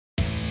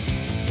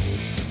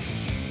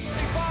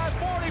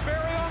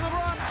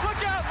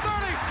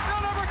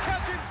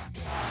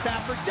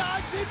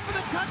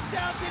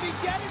Did he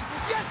get it?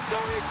 Yes, sir,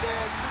 he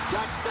did.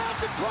 Touchdown,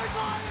 Detroit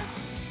Lions.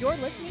 You're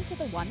listening to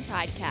the One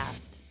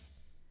Pridecast.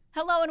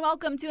 Hello and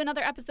welcome to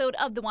another episode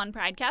of the One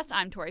Pridecast.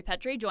 I'm Tori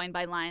Petry, joined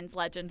by Lions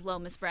legend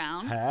Lomas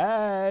Brown.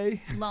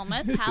 Hey.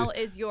 Lomas, how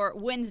is your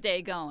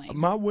Wednesday going?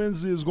 My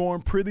Wednesday is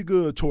going pretty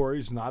good, Tori.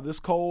 It's not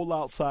as cold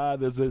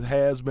outside as it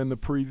has been the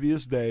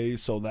previous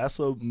days, so that's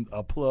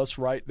a plus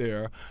right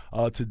there.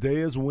 Today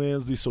is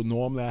Wednesday, so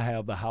normally I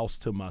have the house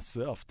to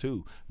myself,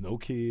 too. No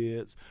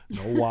kids,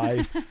 no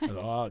wife,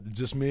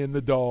 just me and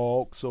the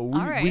dog. So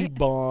we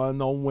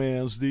bond on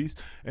Wednesdays.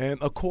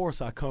 And, of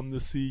course, I come to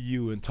see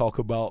you and talk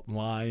about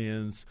Lions.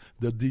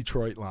 The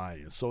Detroit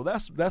Lions. So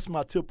that's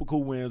my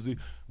typical Wednesday.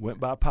 Went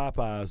by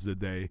Popeyes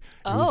today. It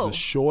was the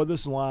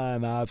shortest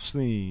line I've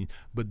seen,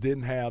 but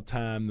didn't have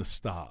time to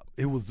stop.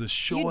 It was the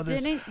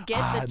shortest. You didn't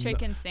get the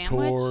chicken sandwich?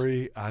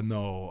 Tori, I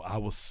know. I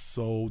was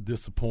so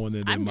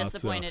disappointed in myself. I'm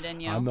disappointed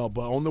in you. I know,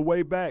 but on the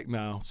way back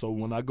now. So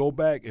when I go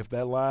back, if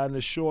that line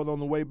is short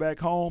on the way back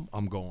home,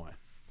 I'm going.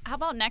 How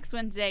about next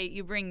Wednesday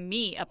you bring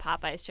me a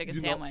Popeye's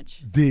chicken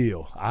sandwich?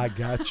 Deal. I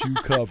got you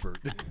covered.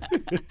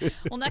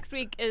 Well, next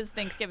week is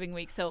Thanksgiving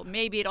week, so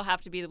maybe it'll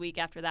have to be the week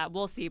after that.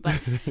 We'll see. But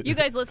you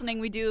guys listening,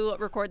 we do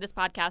record this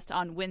podcast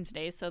on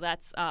Wednesdays, so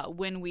that's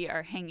when we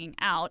are hanging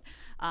out.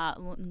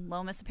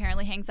 Lomas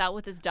apparently hangs out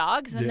with his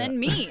dogs, and then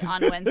me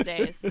on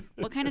Wednesdays.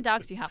 What kind of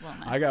dogs do you have,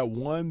 Lomas? I got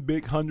one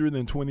big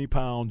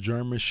 120-pound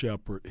German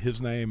Shepherd.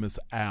 His name is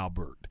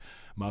Albert.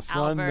 My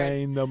son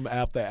named him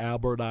after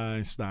Albert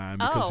Einstein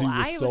because he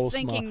was so smart. I was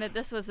thinking that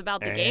this was about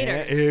the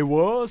Gators. It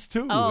was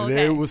too. Oh,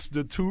 okay. It was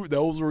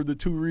those were the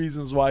two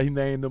reasons why he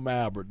named him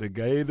Albert: the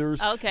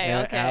Gators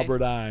and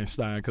Albert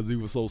Einstein, because he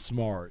was so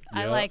smart.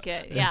 I like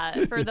it.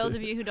 Yeah. For those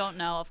of you who don't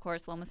know, of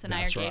course, Lomas and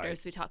I are Gators.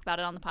 Right. We talk about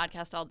it on the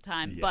podcast all the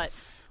time. Yes.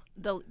 But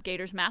the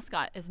Gators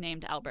mascot is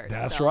named Albert.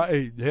 That's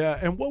right. Yeah.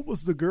 And what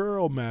was the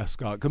girl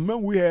mascot? Because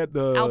remember we had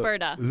the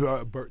Alberta.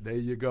 There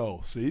you go.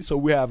 See, so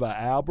we have an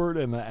Albert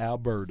and an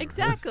Alberta.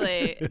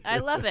 Exactly. I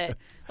love it.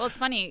 Well, it's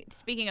funny.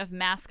 Speaking of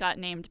mascot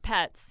named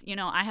pets,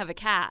 I have a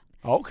cat.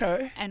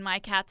 Okay. And my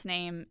cat's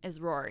name is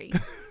Rory.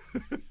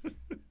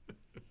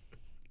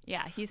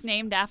 Yeah, he's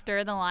named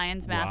after the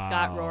Lions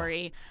mascot,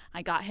 Rory.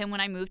 I got him when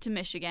I moved to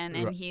Michigan,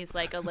 and he's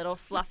like a little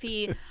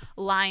fluffy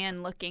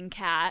lion-looking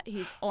cat.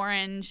 He's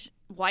orange,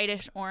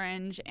 whitish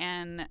orange,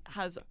 and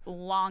has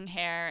long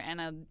hair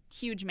and a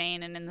huge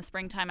mane. And in the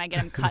springtime, I get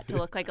him cut to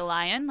look like a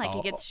lion, like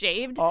he gets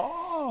shaved.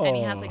 Oh. And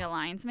he has like a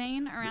lion's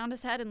mane around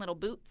his head and little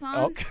boots on.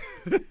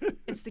 Okay.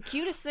 It's the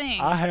cutest thing.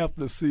 I have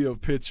to see a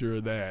picture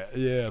of that.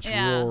 Yes,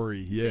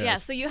 Rory. Yes. Yeah,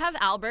 so you have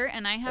Albert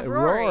and I have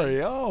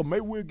Rory. Oh,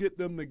 maybe we'll get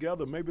them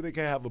together. Maybe they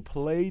can have a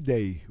play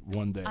day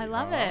one day. I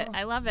love it.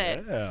 I love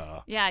it. Yeah.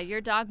 Yeah,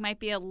 your dog might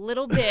be a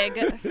little big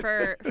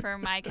for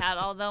my cat,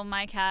 although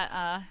my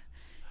cat,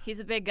 he's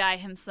a big guy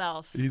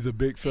himself. He's a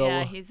big fella?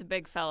 Yeah, he's a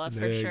big fella for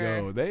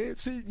sure. There you go.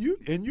 See,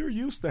 you're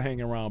used to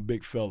hanging around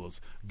big fellas.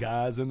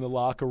 Guys in the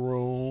locker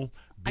room.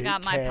 I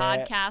got my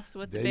podcast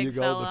with the big fella. There you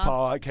go, the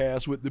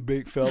podcast with the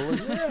big fella.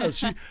 Yeah,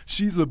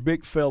 she's a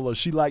big fella.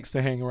 She likes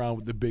to hang around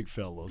with the big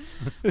fellas.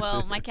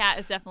 Well, my cat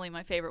is definitely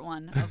my favorite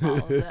one of all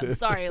of them.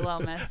 Sorry,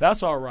 Lomas.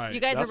 That's all right.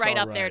 You guys are right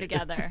up there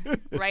together.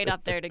 Right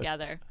up there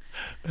together.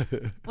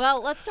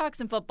 Well, let's talk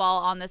some football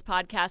on this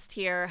podcast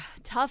here.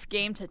 Tough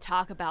game to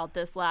talk about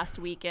this last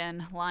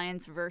weekend,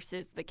 Lions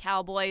versus the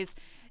Cowboys.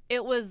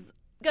 It was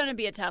going to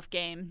be a tough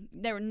game.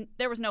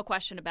 There was no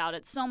question about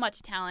it. So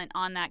much talent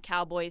on that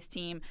Cowboys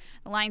team.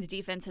 The Lions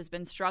defense has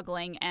been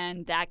struggling,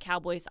 and that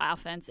Cowboys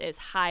offense is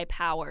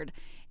high-powered.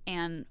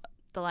 And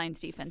the Lions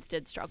defense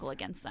did struggle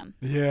against them.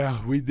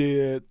 Yeah, we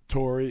did,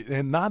 Tori,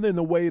 and not in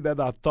the way that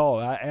I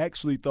thought. I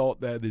actually thought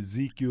that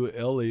Ezekiel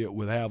Elliott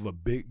would have a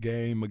big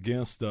game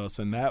against us,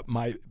 and that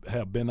might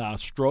have been our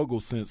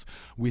struggle since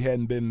we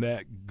hadn't been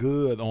that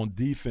good on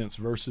defense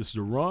versus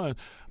the run.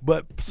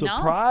 But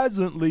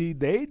surprisingly,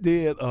 they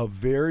did a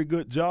very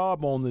good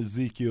job on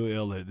Ezekiel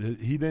Elliott.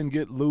 He didn't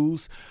get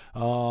loose.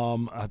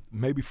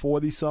 Maybe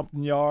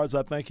 40-something yards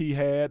I think he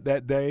had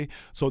that day.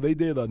 So they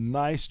did a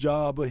nice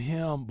job of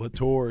him. But,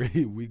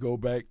 Tori, we go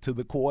back to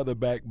the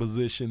quarterback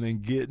position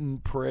and getting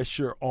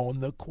pressure on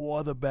the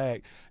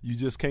quarterback. You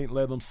just can't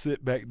let him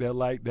sit back there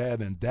like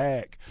that. And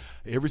Dak,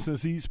 ever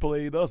since he's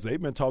played us,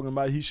 they've been talking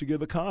about he should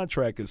get a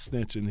contract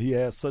extension. He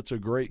had such a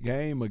great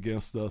game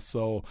against us.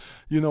 So,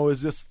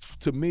 it's just,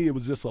 to me, it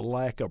was just a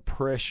lack of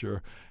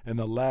pressure and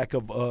a lack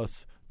of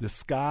us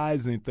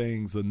disguising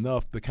things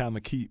enough to kind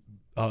of keep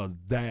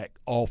Dak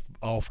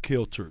off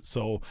kilter.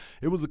 So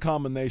it was a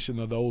combination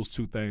of those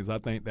two things, I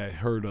think, that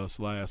hurt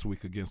us last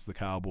week against the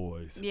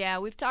Cowboys. Yeah,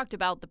 we've talked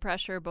about the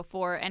pressure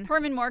before, and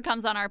Herman Moore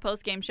comes on our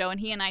postgame show, and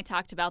he and I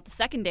talked about the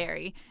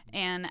secondary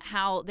and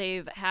how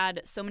they've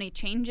had so many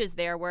changes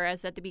there,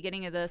 whereas at the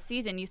beginning of the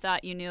season you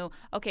thought you knew,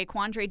 okay,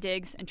 Quandre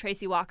Diggs and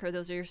Tracy Walker,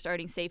 those are your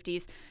starting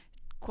safeties.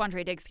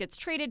 Quandre Diggs gets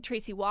traded.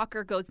 Tracy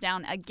Walker goes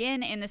down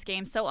again in this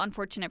game. So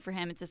unfortunate for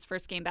him. It's his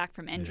first game back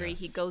from injury. Yes.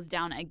 He goes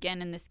down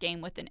again in this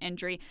game with an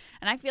injury.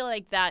 And I feel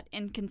like that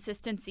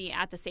inconsistency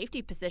at the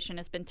safety position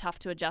has been tough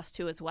to adjust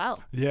to as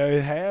well. Yeah,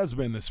 it has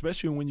been,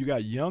 especially when you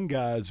got young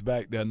guys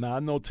back there. Now, I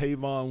know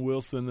Tavon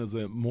Wilson is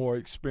a more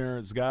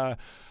experienced guy,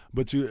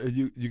 but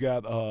you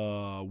got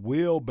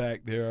Will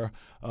back there,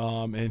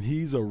 and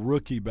he's a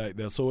rookie back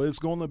there. So it's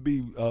going to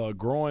be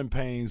growing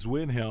pains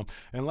with him.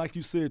 And like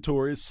you said,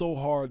 Tori, it's so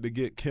hard to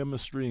get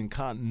chemistry and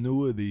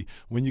continuity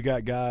when you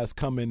got guys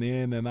coming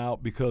in and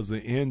out because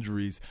of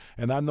injuries.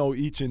 And I know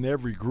each and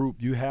every group,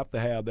 you have to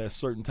have that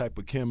certain type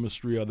of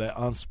chemistry or that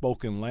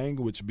unspoken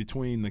language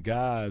between the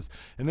guys.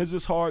 And it's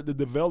just hard to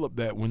develop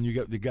that when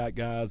you got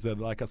guys that,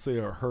 like I say,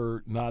 are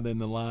hurt, not in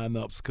the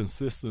lineups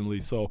consistently.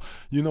 So,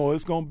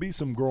 it's going to be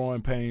some growing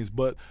pains.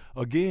 But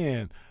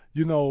again,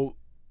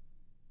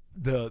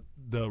 the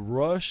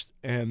rush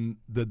and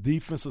the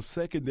defensive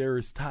secondary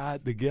is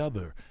tied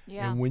together.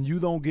 Yeah. And when you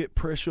don't get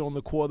pressure on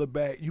the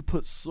quarterback, you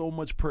put so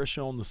much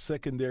pressure on the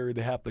secondary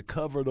to have to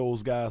cover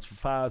those guys for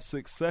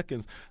 5-6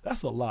 seconds.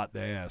 That's a lot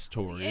to ask,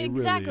 Tori. Exactly.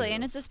 It really is.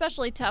 And it's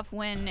especially tough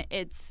when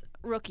it's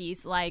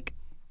rookies like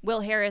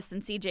Will Harris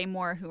and C.J.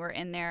 Moore who are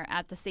in there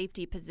at the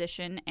safety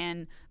position,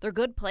 and they're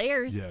good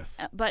players.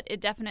 Yes. But it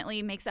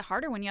definitely makes it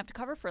harder when you have to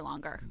cover for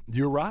longer.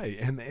 You're right.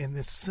 And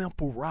it's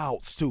simple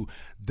routes, too.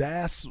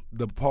 That's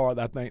the part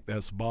I think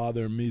that's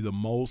bothering me the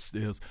most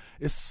is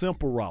it's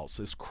simple routes.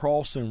 It's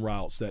crossing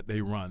routes that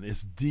they run.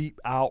 It's deep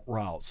out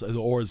routes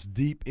or it's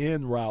deep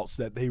in routes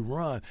that they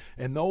run.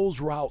 And those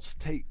routes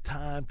take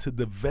time to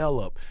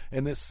develop.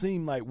 And it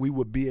seemed like we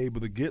would be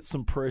able to get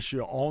some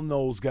pressure on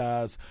those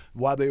guys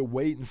while they're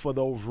waiting for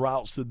those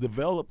routes to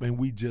develop, and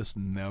we just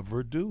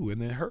never do,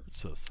 and it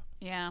hurts us.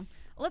 Yeah.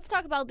 Let's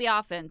talk about the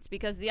offense,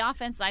 because the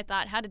offense, I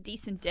thought, had a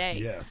decent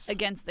day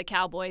against the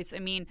Cowboys. I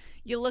mean,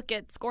 you look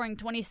at scoring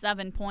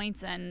 27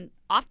 points, and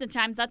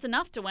oftentimes that's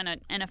enough to win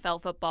an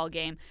NFL football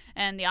game.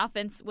 And the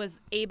offense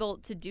was able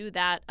to do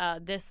that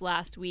this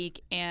last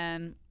week,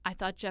 and I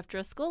thought Jeff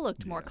Driscoll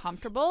looked more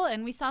comfortable,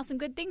 and we saw some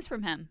good things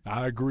from him.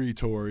 I agree,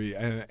 Tori,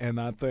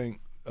 and I think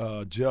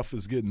Jeff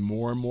is getting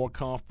more and more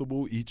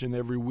comfortable each and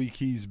every week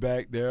he's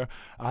back there.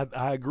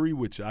 I agree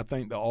with you. I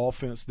think the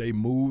offense, they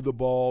moved the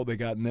ball. They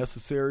got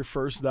necessary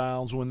first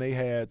downs when they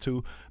had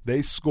to.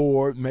 They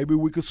scored. Maybe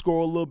we could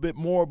score a little bit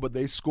more, but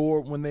they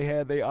scored when they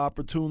had their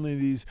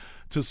opportunities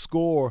to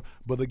score.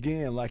 But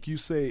again, like you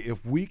say,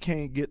 if we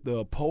can't get the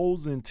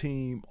opposing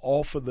team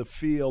off of the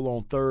field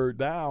on third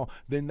down,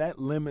 then that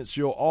limits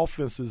your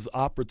offense's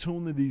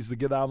opportunities to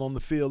get out on the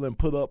field and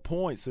put up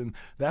points. And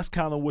that's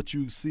kind of what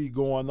you see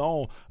going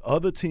on.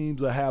 Other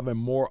teams are having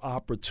more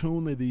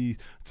opportunity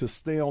to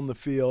stay on the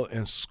field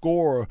and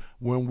score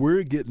when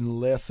we're getting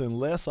less and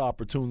less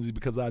opportunity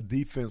because our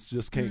defense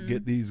just can't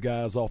get these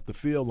guys off the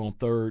field on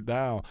third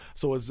down.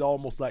 So it's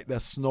almost like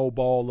that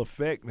snowball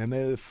effect, and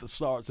then it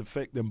starts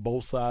affecting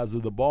both sides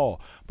of the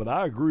ball. But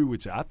I agree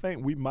with you. I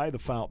think we might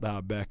have found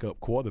our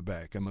backup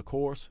quarterback. And, of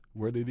course,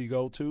 where did he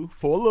go to?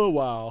 For a little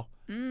while.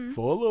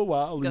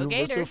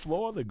 University of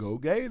Florida, go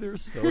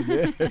Gators. So,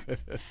 yeah.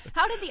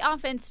 How did the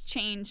offense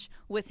change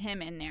with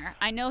him in there?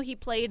 I know he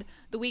played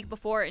the week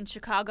before in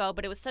Chicago,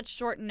 but it was such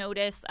short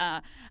notice.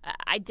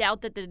 I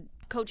doubt that the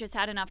coaches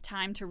had enough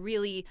time to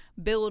really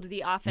build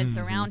the offense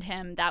around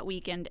him that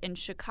weekend in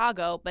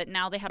Chicago, but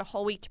now they had a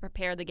whole week to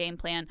prepare the game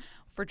plan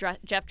for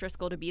Jeff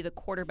Driscoll to be the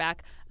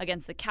quarterback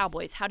against the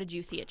Cowboys. How did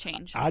you see it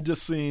change? I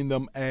just seen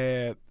them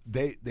add –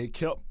 they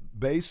kept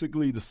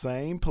basically the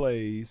same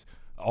plays,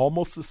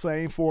 almost the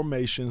same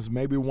formations,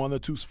 maybe one or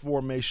two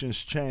formations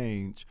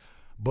change.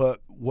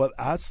 But what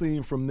I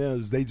seen from them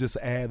is they just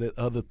added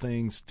other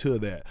things to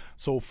that.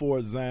 So, for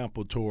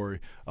example, Tori,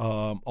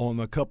 on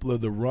a couple of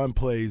the run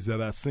plays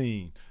that I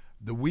seen,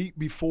 the week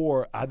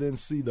before I didn't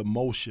see the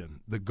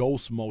motion, the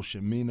ghost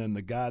motion, meaning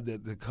the guy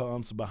that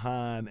comes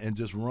behind and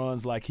just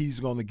runs like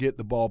he's going to get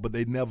the ball, but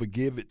they never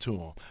give it to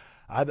him.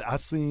 I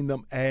seen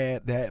them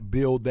add that,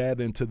 build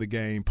that into the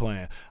game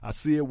plan. I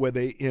see it where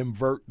they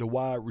invert the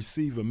wide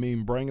receiver,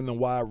 meaning bringing the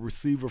wide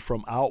receiver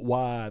from out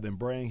wide and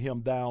bring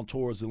him down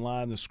towards the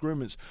line of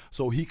scrimmage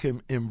so he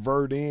can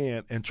invert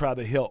in and try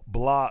to help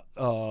block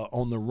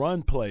on the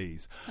run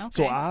plays. Okay.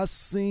 So I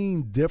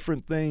seen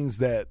different things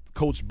that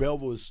Coach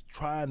Bevel is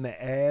trying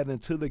to add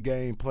into the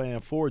game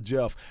plan for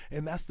Jeff,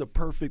 and that's the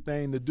perfect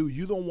thing to do.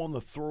 You don't want to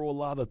throw a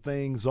lot of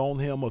things on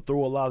him or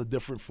throw a lot of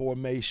different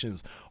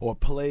formations or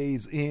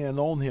plays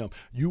in on him.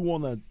 You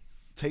want to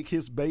take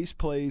his base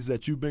plays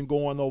that you've been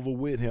going over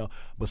with him,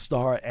 but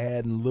start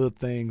adding little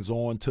things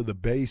on to the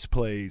base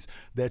plays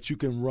that you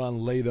can run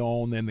later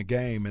on in the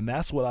game. And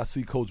that's what I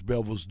see Coach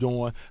Bevel's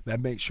doing. That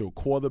makes your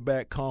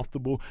quarterback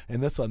comfortable,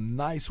 and that's a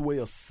nice way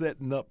of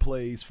setting up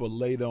plays for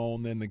later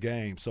on in the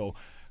game. So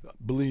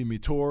believe me,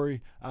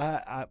 Tori,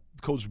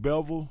 Coach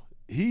Bevel,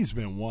 he's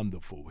been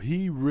wonderful.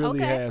 He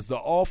really has.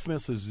 The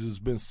offense has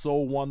just been so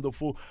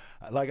wonderful.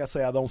 Like I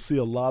say, I don't see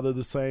a lot of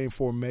the same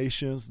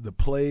formations. The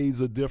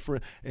plays are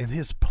different, and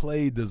his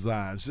play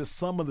designs, just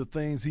some of the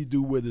things he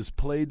do with his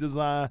play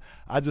design,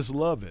 I just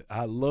love it.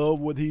 I love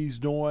what he's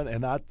doing,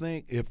 and I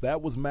think if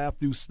that was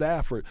Matthew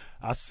Stafford,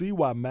 I see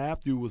why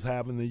Matthew was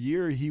having the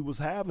year he was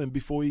having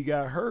before he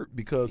got hurt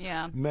because,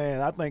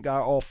 man, I think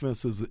our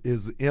offense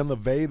is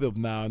innovative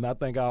now, and I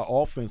think our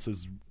offense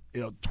is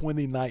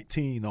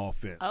 2019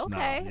 offense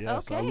now.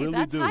 Yes, I really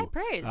that's do. High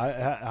praise.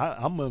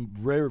 I'm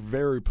very,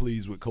 very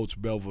pleased with Coach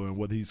Bevell and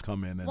what he's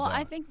come in and done.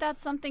 I think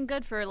that's something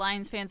good for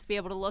Lions fans to be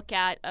able to look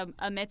at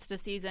amidst a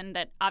season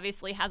that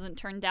obviously hasn't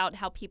turned out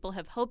how people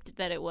have hoped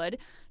that it would.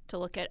 To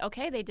look at,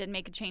 they did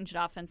make a change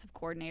at offensive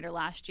coordinator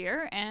last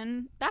year,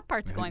 and that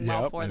part's going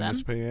well for them. And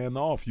it's paying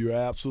off. You're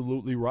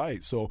absolutely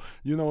right. So,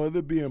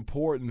 it'll be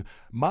important.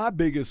 My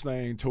biggest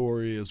thing,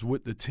 Tori, is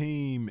with the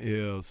team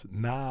is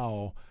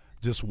now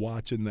just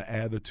watching the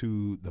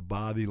attitude, the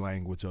body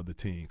language of the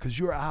team. Because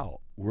you're out.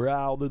 We're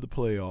out of the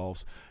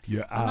playoffs.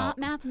 You're out.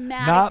 Not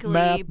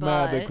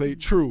mathematically.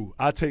 True.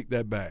 I take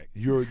that back.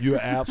 You're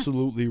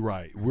absolutely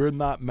right. We're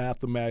not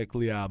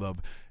mathematically out of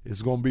it.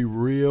 It's going to be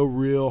real,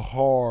 real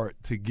hard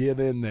to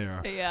get in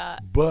there. Yeah.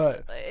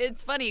 But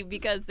it's funny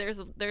because there's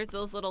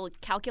those little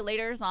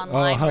calculators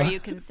online where you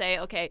can say,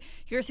 okay,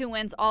 here's who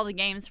wins all the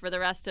games for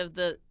the rest of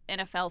the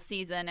NFL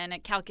season, and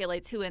it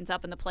calculates who ends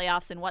up in the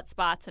playoffs and what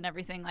spots and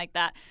everything like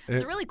that.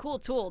 It's a really cool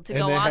tool to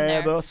go on there. And they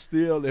had us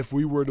still if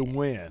we were to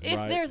win.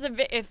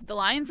 If the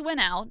Lions win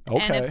out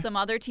and if some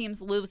other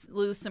teams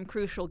lose some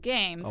crucial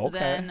games,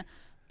 then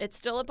it's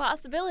still a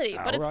possibility.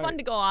 But it's fun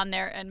to go on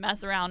there and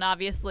mess around.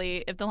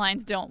 Obviously, if the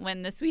Lions don't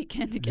win this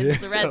weekend against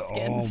the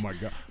Redskins, oh my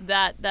God,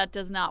 that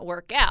does not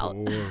work out.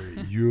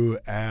 Tori, you're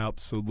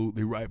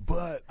absolutely right.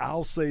 But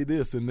I'll say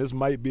this, and this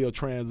might be a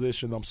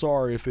transition. I'm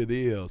sorry if it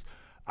is.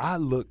 I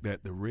looked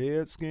at the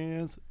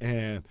Redskins,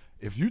 and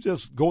if you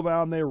just go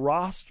down their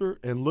roster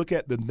and look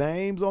at the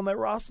names on that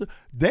roster,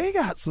 they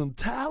got some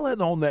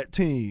talent on that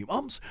team.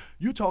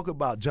 You talk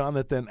about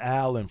Jonathan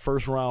Allen,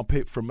 first-round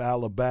pick from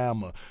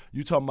Alabama.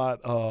 You talking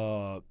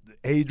about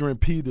Adrian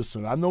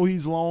Peterson. I know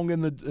he's long in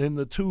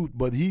the tooth,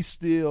 but he's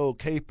still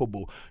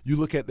capable. You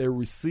look at their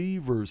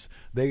receivers.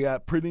 They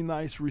got pretty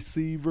nice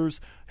receivers.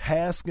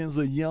 Haskins,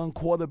 a young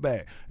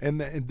quarterback.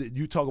 And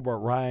you talk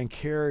about Ryan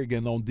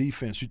Kerrigan on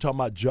defense. You talking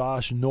about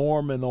Josh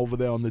Norman over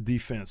there on the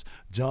defense.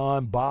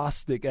 John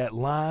Bostic at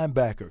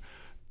linebacker.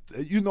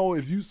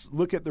 If you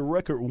look at the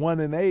record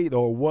 1-8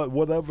 or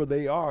whatever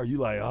they are, you're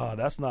like,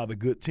 that's not a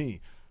good team.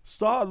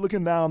 Start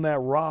looking down that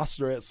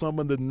roster at some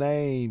of the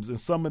names and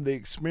some of the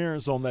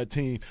experience on that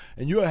team,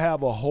 and you'll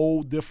have a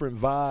whole different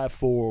vibe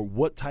for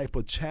what type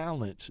of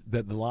challenge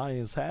that the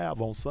Lions have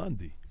on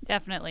Sunday.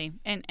 Definitely.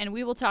 And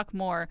we will talk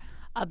more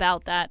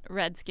about that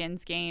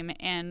Redskins game,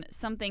 and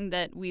something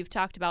that we've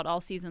talked about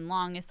all season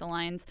long is the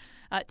Lions,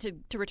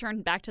 to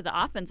return back to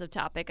the offensive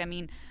topic. I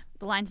mean,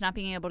 the Lions not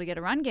being able to get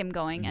a run game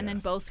going, and then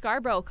Bo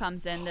Scarborough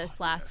comes in this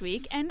last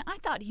week, and I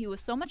thought he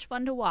was so much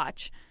fun to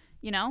watch,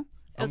 It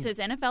was his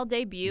NFL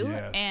debut,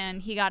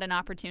 and he got an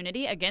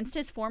opportunity against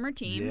his former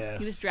team.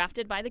 He was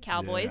drafted by the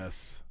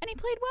Cowboys, and he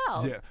played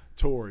well. Yeah,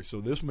 Tori, so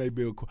this may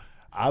be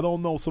I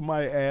don't know,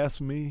 somebody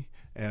asked me,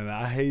 and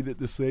I hated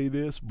to say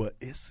this, but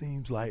it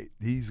seems like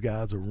these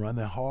guys are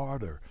running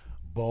harder.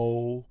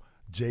 Bo,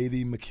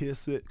 J.D.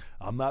 McKissick.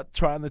 I'm not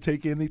trying to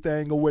take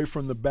anything away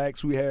from the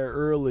backs we had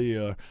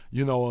earlier,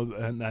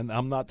 and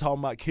I'm not talking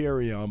about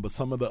Carry-On, but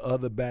some of the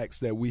other backs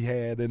that we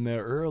had in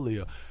there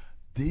earlier.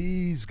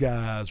 These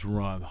guys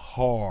run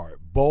hard.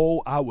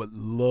 Bo, I would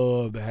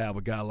love to have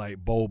a guy like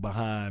Bo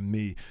behind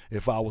me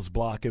if I was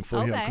blocking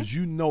for him,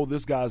 because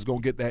this guy's going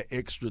to get that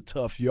extra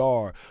tough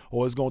yard,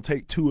 or it's going to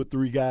take 2 or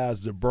 3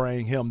 guys to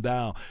bring him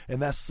down.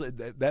 And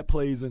that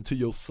plays into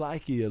your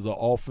psyche as an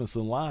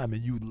offensive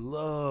lineman. You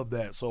love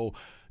that. So,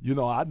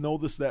 I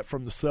noticed that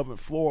from the 7th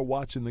floor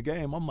watching the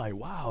game. I'm like,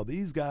 wow,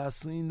 these guys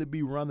seem to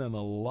be running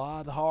a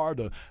lot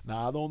harder.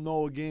 Now, I don't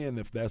know, again,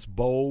 if that's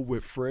Bo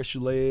with fresh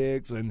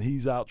legs and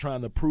he's out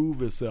trying to prove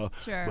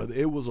himself. Sure. But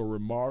it was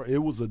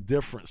a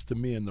difference to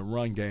me in the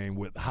run game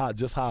with how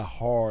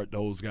hard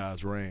those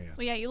guys ran.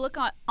 Well, yeah, you look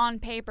on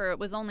paper, it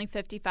was only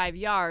 55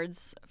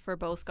 yards for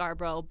Bo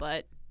Scarborough,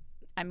 but,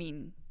 I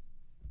mean,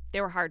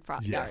 they were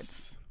hard-fought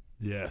yards.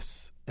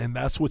 Yes. And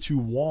that's what you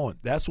want.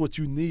 That's what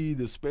you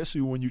need,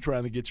 especially when you're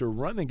trying to get your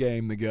running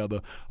game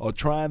together, or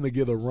trying to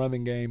get a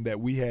running game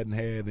that we hadn't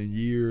had in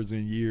years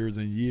and years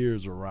and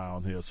years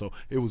around here. So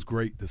it was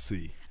great to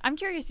see. I'm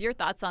curious your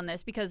thoughts on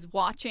this, because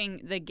watching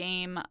the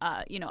game,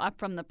 up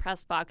from the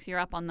press box, you're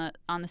up on the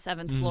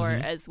 7th floor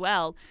as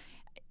well.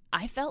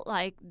 I felt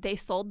like they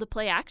sold the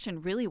play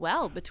action really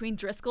well between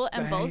Driscoll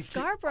and Bo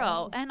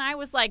Scarborough. And I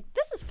was like,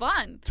 this is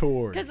fun.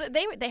 Tori. Because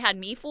they had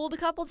me fooled a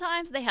couple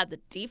times. They had the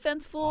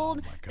defense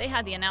fooled. They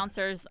had the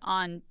announcers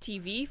on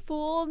TV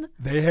fooled.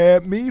 They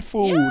had me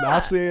fooled. Yeah. I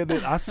said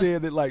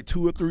it like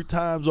 2 or 3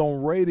 times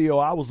on radio.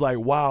 I was like,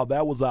 wow,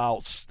 that was an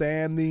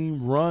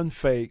outstanding run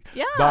fake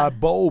by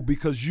Bo,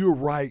 because you're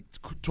right,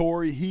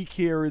 Tori. He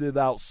carried it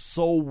out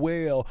so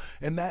well.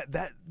 And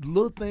that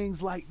little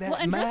things like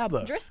that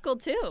matter. Driscoll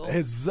too.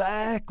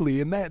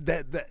 Exactly. And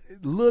that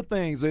little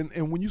things,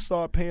 and when you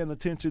start paying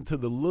attention to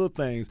the little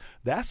things,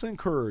 that's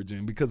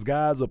encouraging, because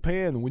guys are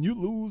paying. When you're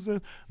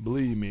losing,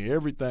 believe me,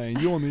 everything,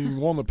 you don't even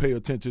want to pay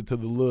attention to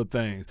the little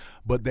things.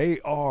 But they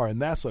are,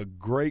 and that's a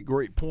great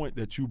point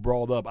that you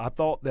brought up. I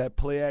thought that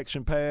play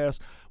action pass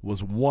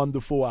was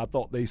wonderful. I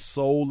thought they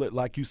sold it,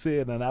 like you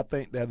said, and I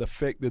think that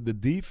affected the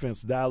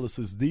defense,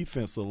 Dallas's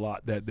defense, a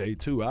lot that day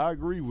too. I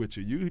agree with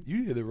you.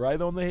 You hit it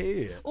right on the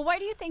head. Well, why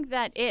do you think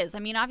that is? I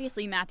mean,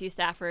 obviously Matthew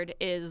Stafford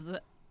is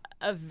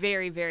a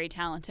very, very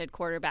talented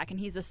quarterback, and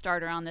he's a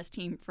starter on this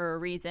team for a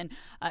reason.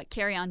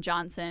 Kerryon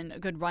Johnson, a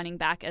good running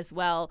back as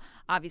well.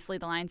 Obviously,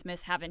 the Lions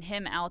miss having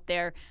him out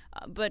there,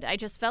 but I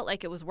just felt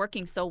like it was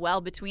working so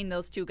well between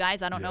those two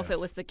guys. I don't know if it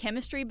was the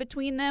chemistry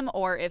between them,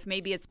 or if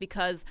maybe it's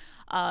because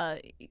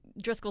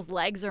Driscoll's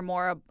legs are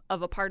more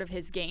of a part of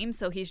his game,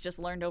 so he's just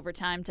learned over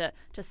time to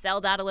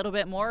sell that a little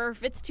bit more, or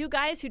if it's two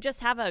guys who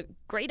just have a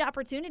great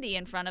opportunity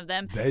in front of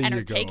them and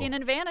are taking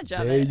advantage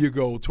of it. There you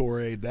go,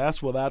 Tori.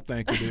 That's what I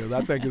think it is.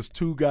 I think it's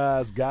two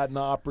guys gotten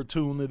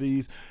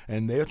opportunities,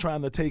 and they're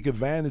trying to take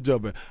advantage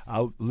of it.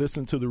 I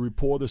listened to the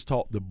reporters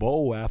talk to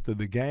Bo after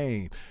the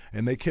game,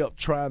 and they kept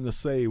trying to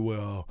say,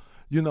 well,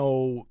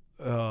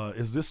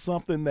 is this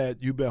something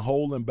that you've been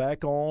holding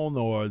back on,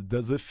 or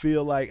does it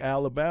feel like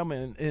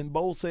Alabama? And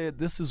Bo said,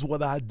 this is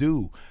what I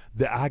do.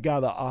 That I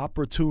got an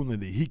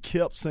opportunity. He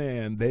kept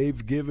saying,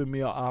 they've given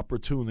me an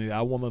opportunity.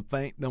 I want to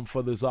thank them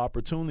for this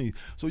opportunity.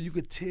 So you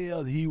could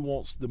tell he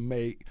wants to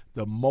make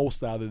the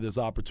most out of this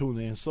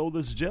opportunity, and so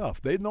does Jeff.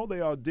 They know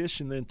they're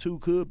auditioning too,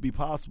 could be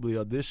possibly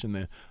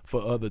auditioning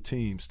for other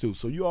teams too.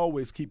 So you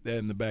always keep that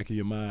in the back of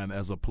your mind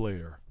as a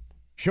player.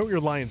 Show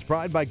your Lions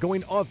pride by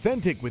going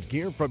authentic with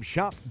gear from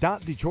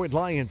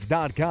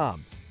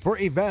shop.detroitlions.com. For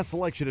a vast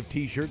selection of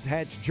t-shirts,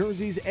 hats,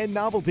 jerseys, and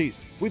novelties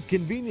with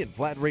convenient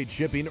flat rate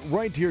shipping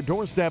right to your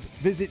doorstep,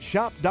 visit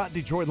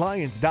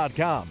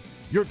shop.detroitlions.com.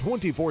 Your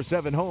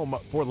 24/7 home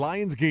for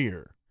Lions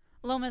gear.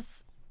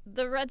 Lomas,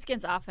 the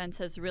Redskins offense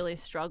has really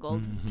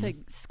struggled to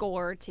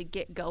score, to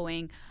get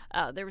going.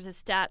 There was a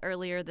stat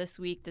earlier this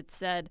week that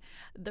said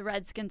the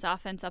Redskins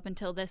offense up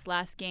until this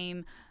last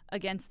game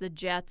against the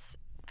Jets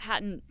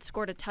hadn't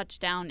scored a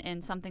touchdown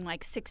in something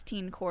like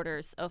 16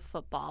 quarters of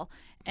football.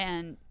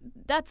 And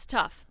that's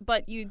tough,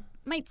 but you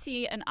might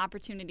see an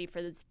opportunity for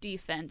this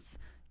defense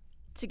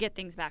to get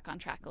things back on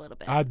track a little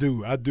bit. I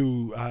do.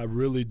 I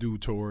really do,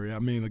 Tori. I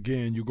mean,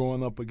 again, you're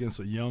going up against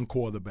a young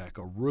quarterback,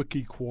 a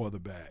rookie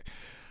quarterback.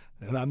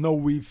 And I know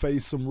we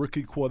faced some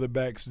rookie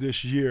quarterbacks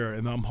this year,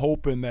 and I'm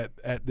hoping that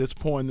at this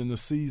point in the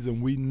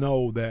season we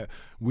know that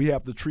we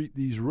have to treat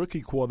these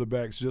rookie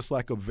quarterbacks just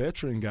like a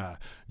veteran guy.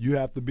 You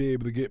have to be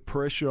able to get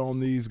pressure on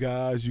these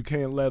guys. You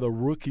can't let a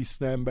rookie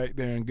stand back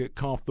there and get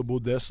comfortable,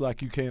 just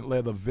like you can't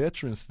let a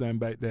veteran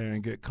stand back there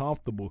and get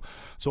comfortable.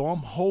 So I'm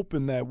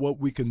hoping that what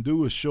we can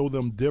do is show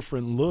them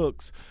different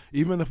looks.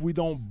 Even if we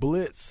don't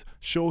blitz,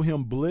 show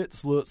him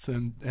blitz looks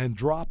and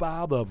drop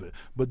out of it.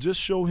 But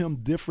just show him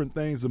different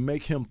things to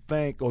make him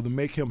think, or to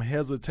make him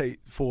hesitate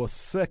for a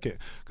second.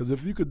 Because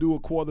if you could do a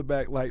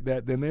quarterback like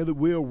that, then it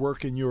will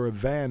work in your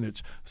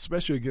advantage,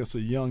 especially against a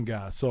young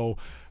guy. So,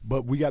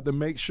 but we got to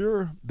make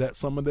sure that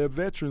some of their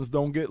veterans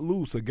don't get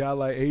loose. A guy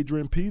like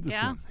Adrian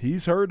Peterson,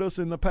 he's hurt us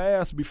in the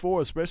past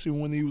before, especially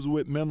when he was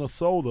with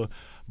Minnesota.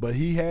 But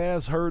he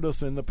has hurt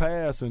us in the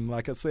past. And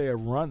like I said,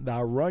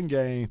 our run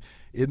game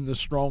isn't the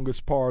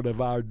strongest part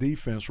of our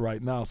defense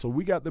right now. So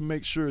we got to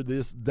make sure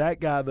that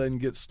guy doesn't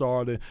get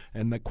started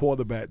and the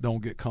quarterback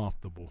don't get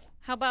comfortable.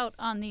 How about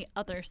on the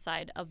other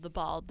side of the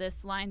ball?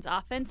 This Lions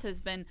offense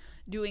has been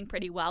doing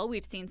pretty well.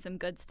 We've seen some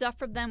good stuff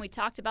from them. We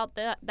talked about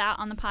that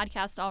on the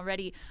podcast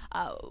already.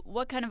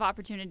 What kind of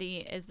opportunity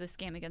is this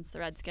game against the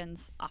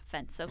Redskins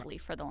offensively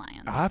for the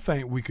Lions? I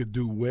think we could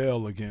do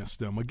well against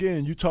them.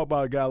 Again, you talk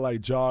about a guy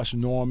like Josh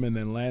Norman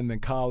and Landon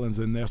Collins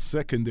in their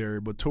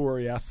secondary, but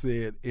Tori, I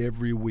said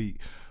every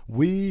week,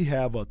 we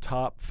have a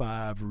top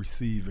 5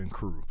 receiving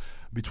crew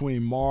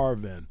between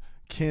Marvin,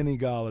 Kenny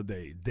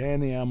Golladay,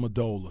 Danny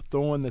Amendola,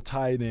 throwing the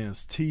tight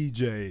ends,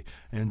 TJ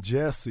and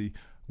Jesse.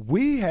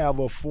 We have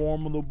a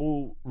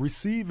formidable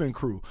receiving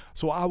crew.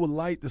 So I would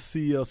like to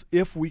see us,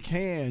 if we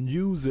can,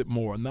 use it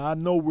more. Now, I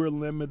know we're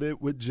limited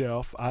with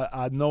Jeff.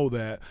 I know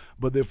that.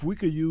 But if we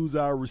could use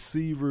our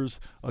receivers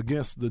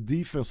against the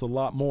defense a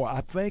lot more, I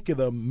think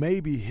it'll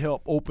maybe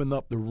help open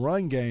up the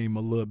run game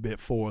a little bit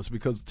for us,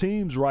 because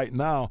teams right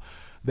now,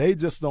 they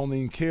just don't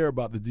even care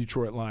about the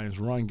Detroit Lions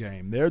run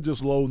game. They're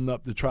just loading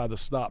up to try to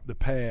stop the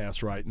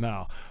pass right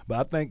now. But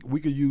I think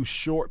we could use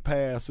short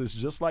passes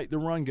just like the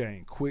run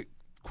game, quick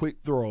quick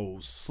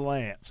throws,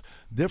 slants,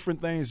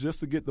 different things just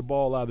to get the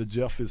ball out of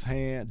Jeff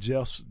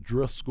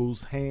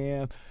Driscoll's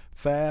hand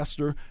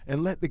faster,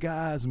 and let the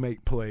guys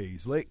make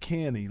plays. Let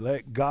Kenny,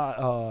 let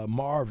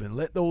Marvin,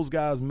 let those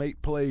guys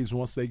make plays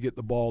once they get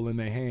the ball in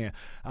their hand.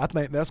 I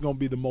think that's going to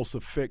be the most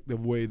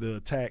effective way to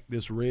attack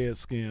this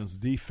Redskins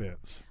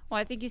defense.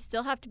 Well, I think you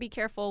still have to be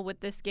careful with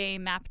this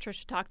game. Matt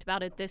Patricia talked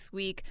about it this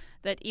week,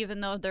 that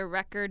even though their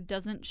record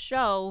doesn't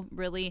show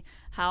really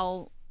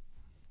how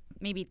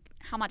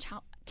much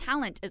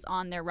talent is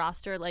on their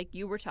roster, like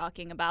you were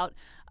talking about,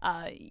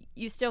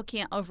 you still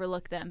can't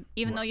overlook them.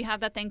 Even though you have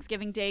that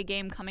Thanksgiving Day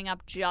game coming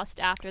up just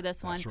after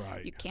this one,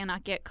 you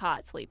cannot get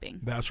caught sleeping.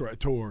 That's right,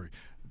 Tori.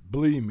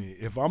 Believe me,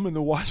 if I'm in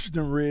the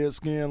Washington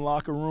Redskin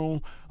locker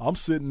room, I'm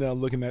sitting there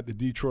looking at the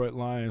Detroit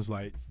Lions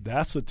like,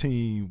 that's a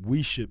team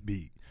we should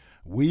beat.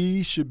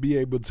 We should be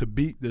able to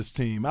beat this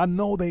team. I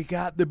know they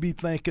got to be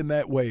thinking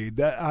that way.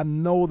 I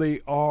know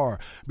they are,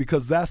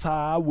 because that's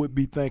how I would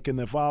be thinking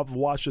if I've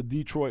watched a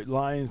Detroit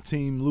Lions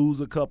team lose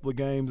a couple of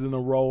games in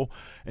a row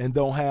and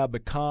don't have the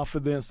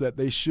confidence that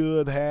they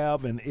should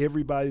have, and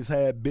everybody's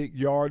had big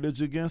yardage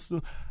against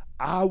them.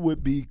 I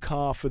would be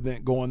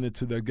confident going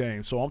into the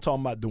game. So I'm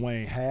talking about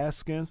Dwayne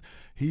Haskins.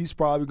 He's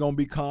probably going to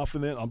be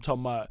confident. I'm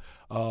talking about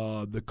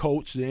the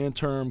coach, the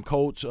interim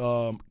coach,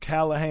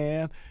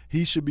 Callahan.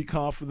 He should be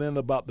confident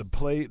about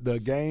the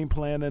game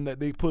planning that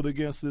they put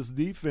against this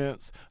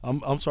defense.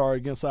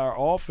 Against our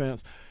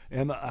offense.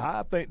 And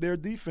I think their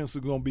defense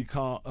is going to be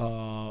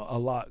a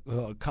lot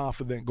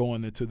confident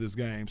going into this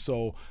game.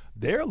 So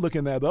they're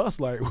looking at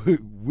us like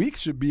we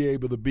should be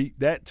able to beat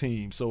that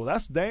team. So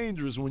that's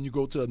dangerous when you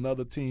go to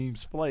another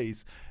team's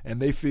place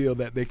and they feel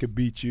that they could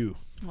beat you.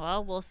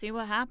 Well, we'll see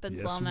what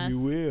happens, Lomas. Yes,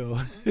 we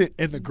will.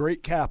 In the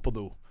great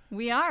capital.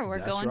 We are. We're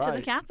going to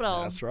the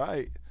Capitol. That's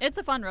right. It's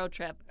a fun road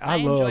trip. I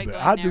love it.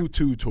 I there. do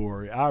too,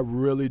 Tori. I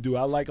really do.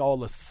 I like all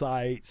the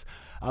sights.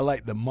 I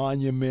like the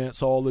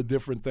monuments, all the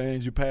different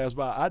things you pass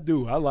by. I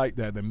do. I like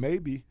that. And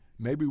maybe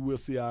we'll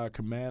see our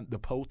the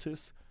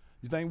POTUS.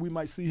 You think we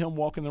might see him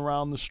walking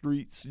around the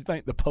streets? You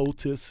think the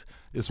POTUS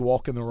is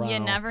walking around? You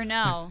never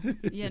know.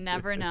 You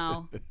never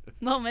know.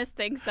 Lomas,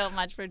 thanks so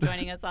much for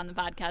joining us on the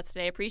podcast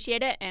today.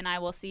 Appreciate it, and I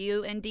will see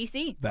you in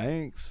D.C.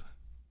 Thanks.